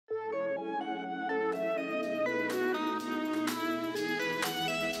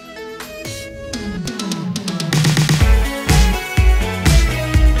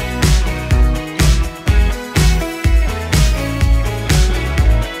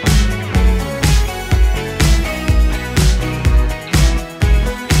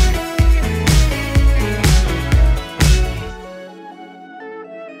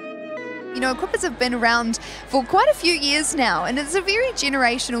know, equippers have been around for quite a few years now, and it's a very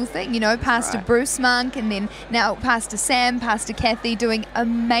generational thing. You know, Pastor Bruce Monk, and then now Pastor Sam, Pastor Kathy, doing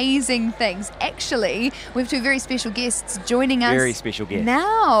amazing things. Actually, we have two very special guests joining us. Very special guests.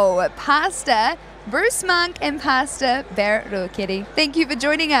 Now, Pastor Bruce Monk and Pastor Barrett Ruakere. Thank you for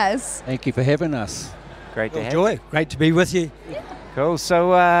joining us. Thank you for having us. Great to have Joy. you. Great to be with you. Yeah. Cool.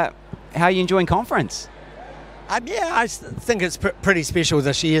 So, how are you enjoying conference? Yeah, I think it's pretty special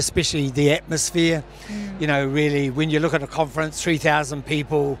this year, especially the atmosphere. You know, really, when you look at a conference, 3,000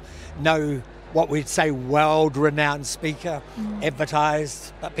 people, no, what we'd say, world-renowned speaker,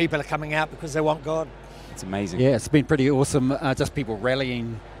 advertised, but people are coming out because they want God. It's amazing. Yeah, it's been pretty awesome. Just people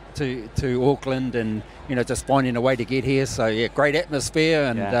rallying to Auckland and, you know, just finding a way to get here. So, yeah, great atmosphere,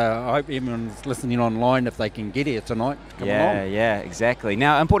 and I hope everyone's listening online, if they can get here tonight, come along. Yeah, exactly.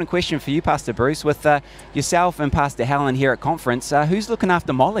 Now, important question for you, Pastor Bruce. With yourself and Pastor Helen here at conference, who's looking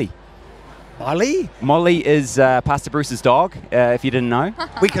after Molly? Molly? Molly is Pastor Bruce's dog, if you didn't know.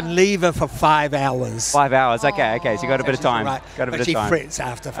 We can leave her for 5 hours. 5 hours, okay, so you got a bit of time. Right. Got a bit of she time. frets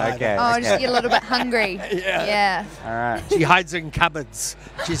after 5 hours. Oh, just get a little bit hungry. Yeah. All right. She hides in cupboards.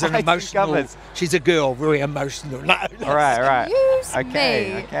 She's an Hides in emotional. cupboards. She's a girl, very emotional. No, All right. Excuse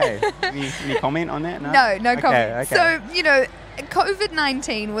Okay, me. okay. Any comment on that? No comment. Okay. So, you know,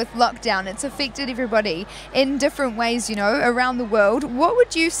 COVID-19 with lockdown, it's affected everybody in different ways, you know, around the world. What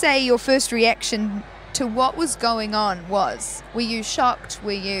would you say your first reaction to what was going on was? Were you shocked?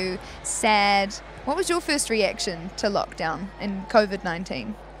 Were you sad? What was your first reaction to lockdown and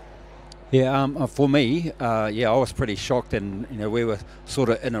COVID-19? Yeah, for me, I was pretty shocked, and, you know, we were sort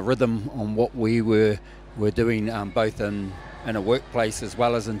of in a rhythm on what we were doing, both in a workplace as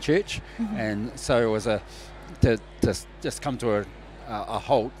well as in church, and so it was to just come to a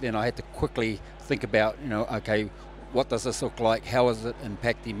halt. Then I had to quickly think about, you know, okay, what does this look like? How is it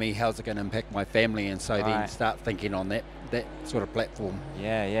impacting me? How's it going to impact my family? And so then start thinking on that sort of platform.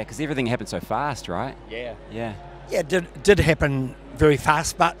 Yeah, because everything happened so fast, right? Yeah. Yeah, it did happen very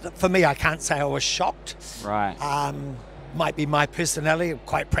fast, but for me, I can't say I was shocked. Right. Might be my personality,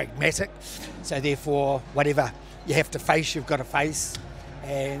 quite pragmatic. So therefore, whatever you have to face, you've got to face.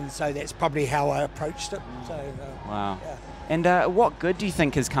 And so that's probably how I approached it. So, Wow. Yeah. And what good do you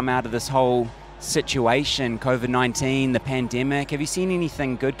think has come out of this whole situation, COVID-19, the pandemic? Have you seen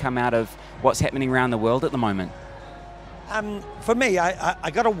anything good come out of what's happening around the world at the moment? For me,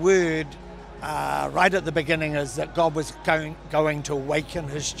 I got a word right at the beginning, is that God was going to awaken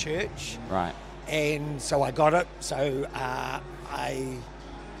his church. Right. And so I got it. So I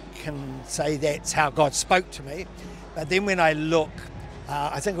can say that's how God spoke to me. But then when I look,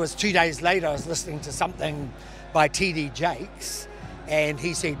 I think it was 2 days later, I was listening to something by T.D. Jakes, and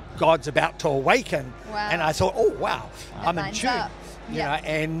he said, God's about to awaken. Wow. And I thought, oh, wow, I'm in lines tune. up. You know,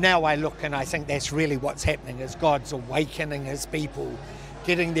 and now I look and I think that's really what's happening, is God's awakening his people,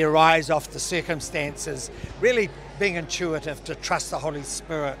 getting their eyes off the circumstances, really being intuitive to trust the Holy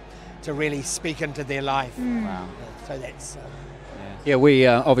Spirit to really speak into their life. Wow. So that's... Yeah, we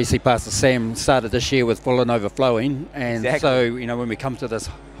obviously, Pastor Sam started this year with full and overflowing, and Exactly. so, you know, when we come to this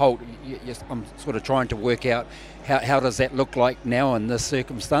halt, I'm sort of trying to work out how does that look like now in this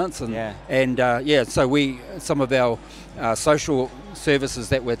circumstance, and so some of our social services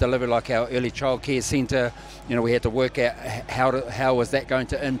that were delivered, like our early childcare centre, you know, we had to work out how was that going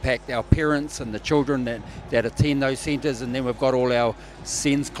to impact our parents and the children that attend those centres, and then we've got all our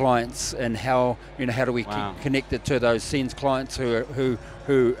SENS clients, and how do we connect it to those SENS clients who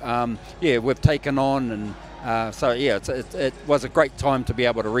we've taken on, and it was a great time to be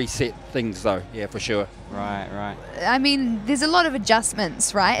able to reset things, though. Yeah, for sure. Right. I mean, there's a lot of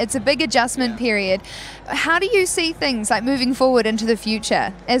adjustments, right? It's a big adjustment period. How do you see things like moving forward into the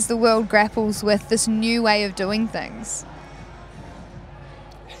future as the world grapples with this new way of doing things?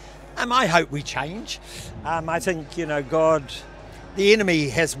 I hope we change. I think, you know, the enemy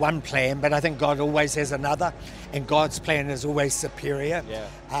has one plan, but I think God always has another, and God's plan is always superior.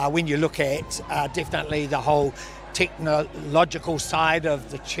 Yeah. When you look at definitely the whole technological side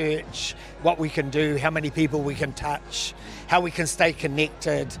of the church, what we can do, how many people we can touch, how we can stay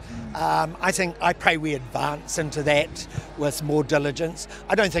connected. I pray we advance into that with more diligence.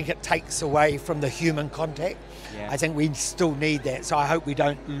 I don't think it takes away from the human contact. Yeah. I think we still need that, so I hope we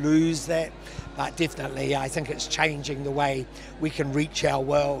don't lose that. But definitely, I think it's changing the way we can reach our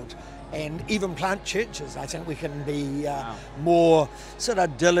world and even plant churches. I think we can be more sort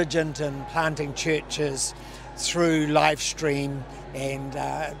of diligent in planting churches through live stream, and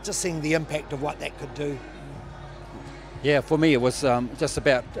just seeing the impact of what that could do. Yeah, for me it was just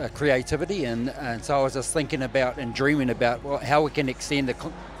about creativity, and so I was just thinking about and dreaming about how we can extend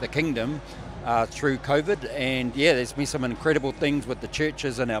the kingdom through COVID. And yeah, there's been some incredible things with the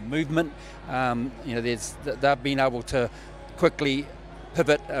churches and our movement. They've been able to quickly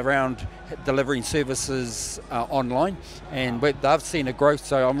pivot around delivering services online, and they've seen a growth,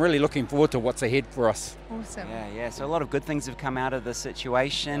 so I'm really looking forward to what's ahead for us. Awesome. Yeah, so a lot of good things have come out of this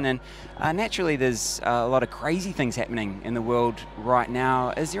situation, and naturally there's a lot of crazy things happening in the world right now.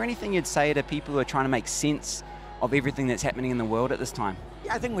 Is there anything you'd say to people who are trying to make sense of everything that's happening in the world at this time?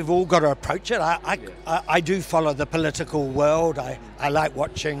 Yeah, I think we've all got to approach it. I do follow the political world. I like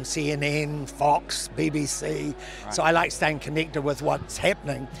watching CNN, Fox, BBC, so I like staying connected with what's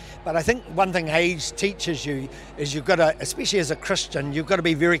happening. But I think one thing age teaches you is you've got to, especially as a Christian, you've got to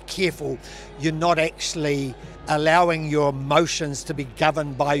be very careful you're not actually allowing your emotions to be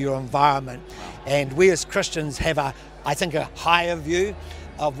governed by your environment. And we as Christians have I think a higher view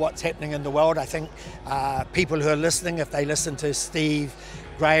of what's happening in the world. I think people who are listening, if they listen to Steve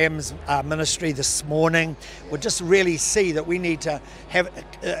Graham's ministry this morning, would just really see that we need to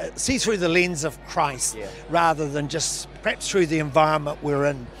see through the lens of Christ rather than just perhaps through the environment we're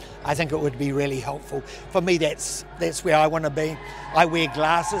in. I think it would be really helpful. For me, that's where I want to be. I wear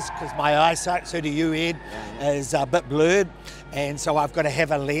glasses because my eyesight, so do you, Ed, is a bit blurred, and so I've got to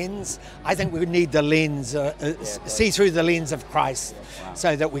have a lens. I think we need the lens, see through the lens of Christ,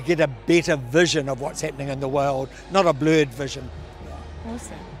 so that we get a better vision of what's happening in the world, not a blurred vision.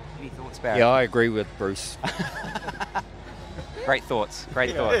 Awesome. Any thoughts, Barrett? Yeah, I agree with Bruce. Great thoughts. It's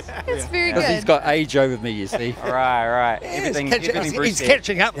very Because good. he's got age over me, you see. Right. He's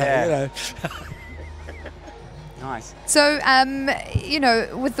catching up, though, Nice. So,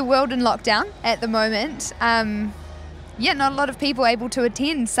 with the world in lockdown at the moment, not a lot of people able to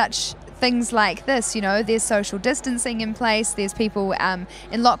attend such things like this. There's social distancing in place, there's people in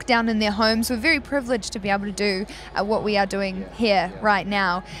lockdown in their homes. We're very privileged to be able to do what we are doing here right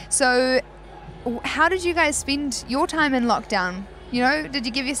now. So how did you guys spend your time in lockdown? Did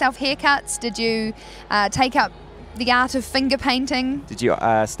you give yourself haircuts? Did you take up the art of finger painting? Did you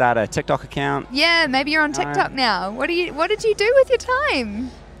start a TikTok account? Yeah, maybe you're on TikTok now. What did you do with your time?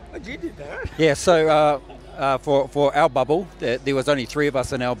 What did you do there? Yeah, so for our bubble, there was only 3 of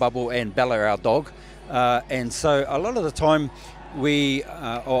us in our bubble and Bella, our dog, and so a lot of the time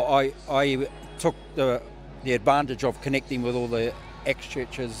I took the advantage of connecting with all the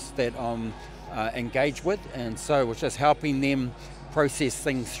ex-churches that I'm engaged with, and so it was just helping them process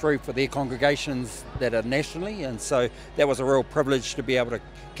things through for their congregations that are nationally, and so that was a real privilege to be able to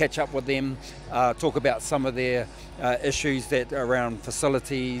catch up with them, talk about some of their issues that are around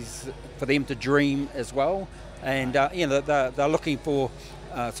facilities for them to dream as well, and they're looking for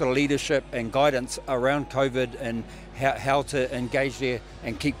sort of leadership and guidance around COVID and how to engage there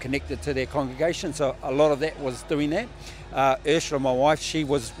and keep connected to their congregation. So a lot of that was doing that. Ursula, my wife, she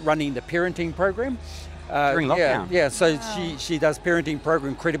was running the parenting program. During lockdown? So she does parenting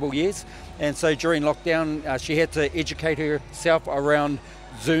program, Incredible Years, and so during lockdown she had to educate herself around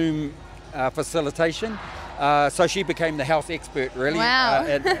Zoom facilitation. So she became the health expert, really,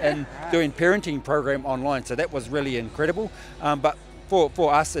 and doing parenting program online. So that was really incredible. But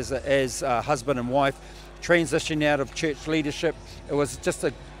for us as husband and wife, transitioning out of church leadership, it was just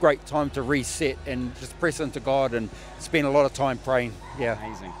a great time to reset and just press into God and spend a lot of time praying. Yeah,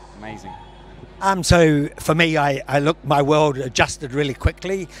 amazing. So for me, my world adjusted really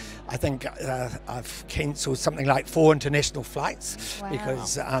quickly. I think I've cancelled something like 4 international flights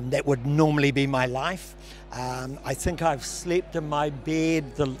because that would normally be my life. I think I've slept in my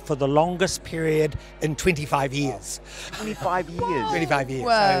bed for the longest period in 25 years. 25 years? 25 years.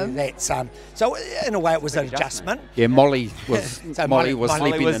 Wow. So that's so in a way it was an adjustment. Yeah, Molly was Molly was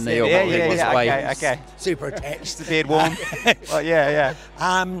sleeping in there. Okay. Super attached. The bed warm. Well, yeah.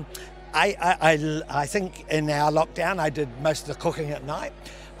 I think in our lockdown I did most of the cooking at night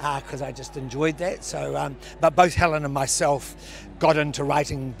because I just enjoyed that. So, but both Helen and myself got into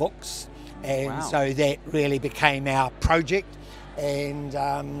writing books, and so that really became our project. And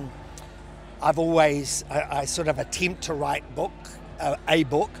I've always I sort of attempt to write a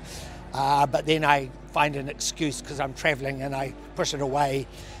book, but then I find an excuse because I'm travelling and I push it away.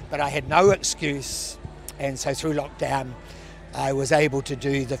 But I had no excuse, and so through lockdown I was able to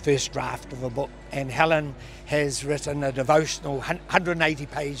do the first draft of a book, and Helen has written a devotional,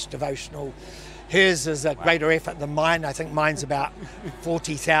 180-page devotional. Hers is a greater effort than mine. I think mine's about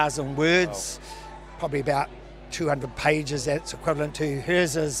 40,000 words, probably about 200 pages that's equivalent to.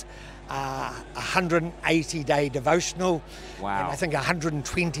 Hers is 180-day devotional, Wow. and I think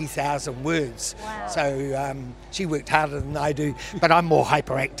 120,000 words. Wow. So she worked harder than I do, but I'm more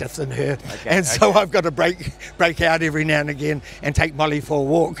hyperactive than her, and so I've got to break out every now and again and take Molly for a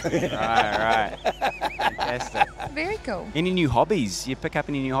walk. Right. Fantastic. Very cool. Any new hobbies? You pick up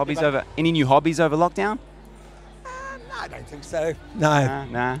any new hobbies over lockdown? No, I don't think so. No,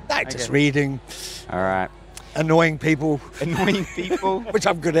 No. just reading, All right. annoying people, Annoying people. which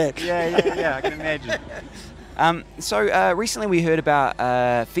I'm good at. Yeah, I can imagine. So recently we heard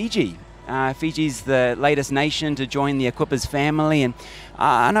about Fiji. Fiji's the latest nation to join the Equippers family, and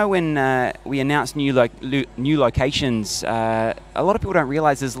I know when we announced new locations, a lot of people don't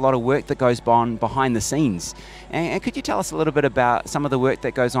realise there's a lot of work that goes on behind the scenes. And could you tell us a little bit about some of the work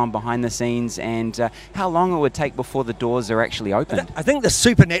that goes on behind the scenes and how long it would take before the doors are actually opened? I think the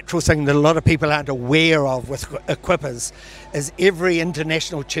supernatural thing that a lot of people aren't aware of with Equippers is every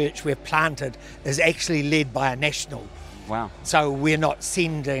international church we've planted is actually led by a national. Wow. So we're not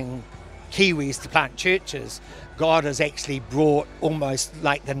sending Kiwis to plant churches. God has actually brought almost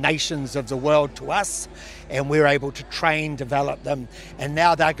like the nations of the world to us, and we're able to train, develop them, and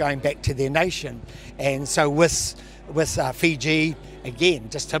now they're going back to their nation. And so with Fiji, again,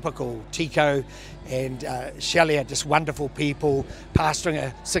 just typical, Tico and Shelley are just wonderful people, pastoring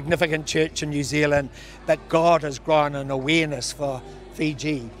a significant church in New Zealand, but God has grown an awareness for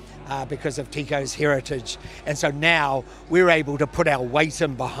Fiji because of Tico's heritage. And so now we're able to put our weight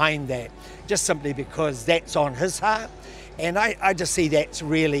in behind that, just simply because that's on his heart. And I just see that's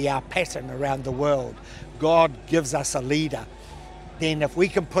really our pattern around the world. God gives us a leader. Then if we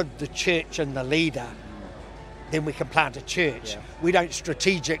can put the church in the leader, then we can plant a church. Yeah. We don't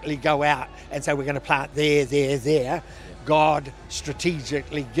strategically go out and say we're going to plant there. God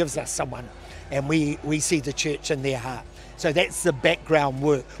strategically gives us someone, and we see the church in their heart. So that's the background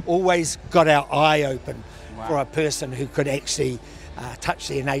work. Always got our eye open for a person who could actually touch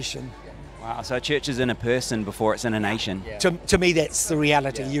their nation. Wow, so church is in a person before it's in a nation. Yeah. To me, that's the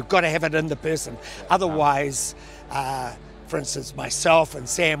reality. You've got to have it in the person. Otherwise, for instance, myself and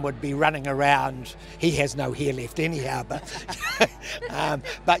Sam would be running around. He has no hair left anyhow,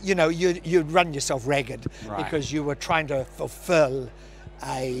 but you know, you'd run yourself ragged because you were trying to fulfill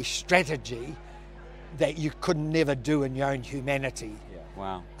a strategy that you could never do in your own humanity.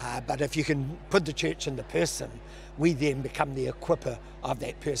 Wow. But if you can put the church in the person, we then become the equipper of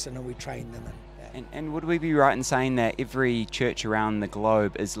that person, and we train them. And would we be right in saying that every church around the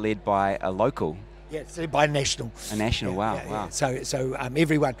globe is led by a local? Yeah, it's led by a national. A national, wow. Yeah. So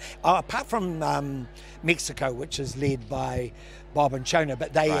everyone, apart from Mexico, which is led by Bob and Shona,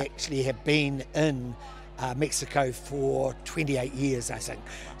 but they actually have been in Mexico for 28 years, I think.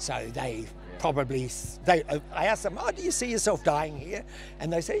 So they probably, I asked them, do you see yourself dying here?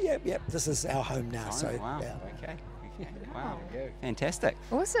 And they say, yeah, this is our home now. Wow. Okay. Wow. Fantastic.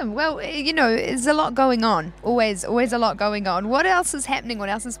 Awesome. Well, you know, there's a lot going on. Always a lot going on. What else is happening? What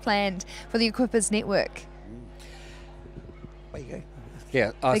else is planned for the Equippers Network? There you go.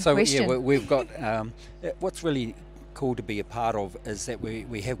 Yeah. Big question. Yeah, we've got what's really cool to be a part of is that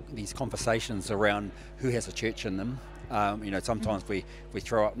we have these conversations around who has a church in them. You know, sometimes we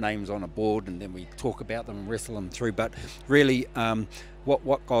throw up names on a board and then we talk about them and wrestle them through, but really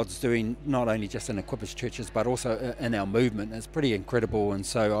what God's doing, not only just in Equippers churches but also in our movement, is pretty incredible. And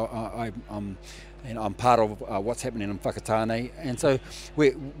so I'm part of what's happening in Whakatane, and so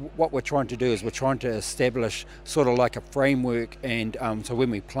what we're trying to do is we're trying to establish sort of like a framework, and so when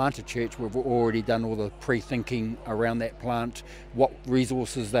we plant a church, we've already done all the pre-thinking around that plant, what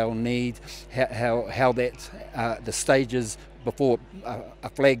resources they'll need, how that the stages before a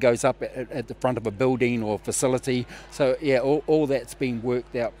flag goes up at the front of a building or facility. So yeah, all that's been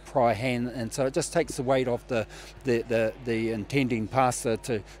worked out prior hand, and so it just takes the weight off the intending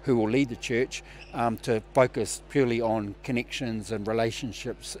pastor who will lead the church to focus purely on connections and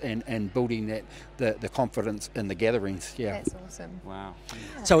relationships and building the confidence in the gatherings. Yeah, that's awesome. Wow.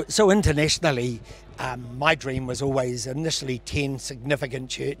 So internationally, my dream was always initially 10 significant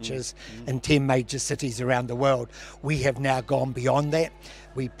churches in 10 major cities around the world. We have now gone beyond that.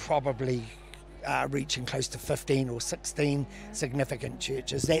 We probably are reaching close to 15 or 16 significant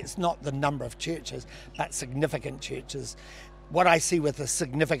churches. That's not the number of churches, but significant churches. What I see with the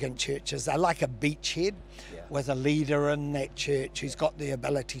significant churches, they're like a beachhead with a leader in that church who's got the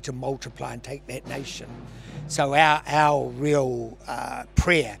ability to multiply and take that nation. So our real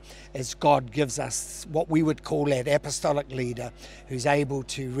prayer is God gives us what we would call that apostolic leader who's able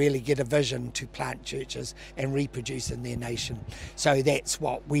to really get a vision to plant churches and reproduce in their nation. So that's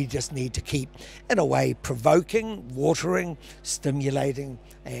what we just need to keep, in a way, provoking, watering, stimulating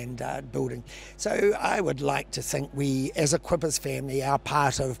and building. So I would like to think we, as a Quippers family, are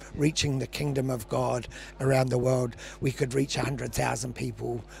part of reaching the kingdom of God around the world. We could reach 100,000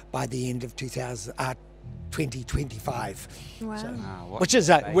 people by the end of 2025. Wow. So,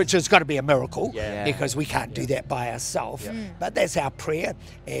 which has got to be a miracle, because we can't do that by ourselves. But that's our prayer,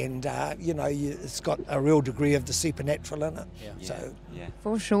 and it's got a real degree of the supernatural in it. So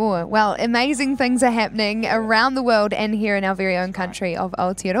for sure. Well, amazing things are happening around the world and here in our very own country of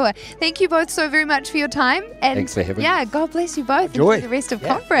Aotearoa. Thank you both so very much for your time, and thanks for having me. God bless you both. Enjoy the rest of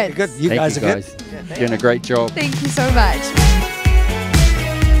conference. Good. You guys are good. Doing a great job. Thank you so much.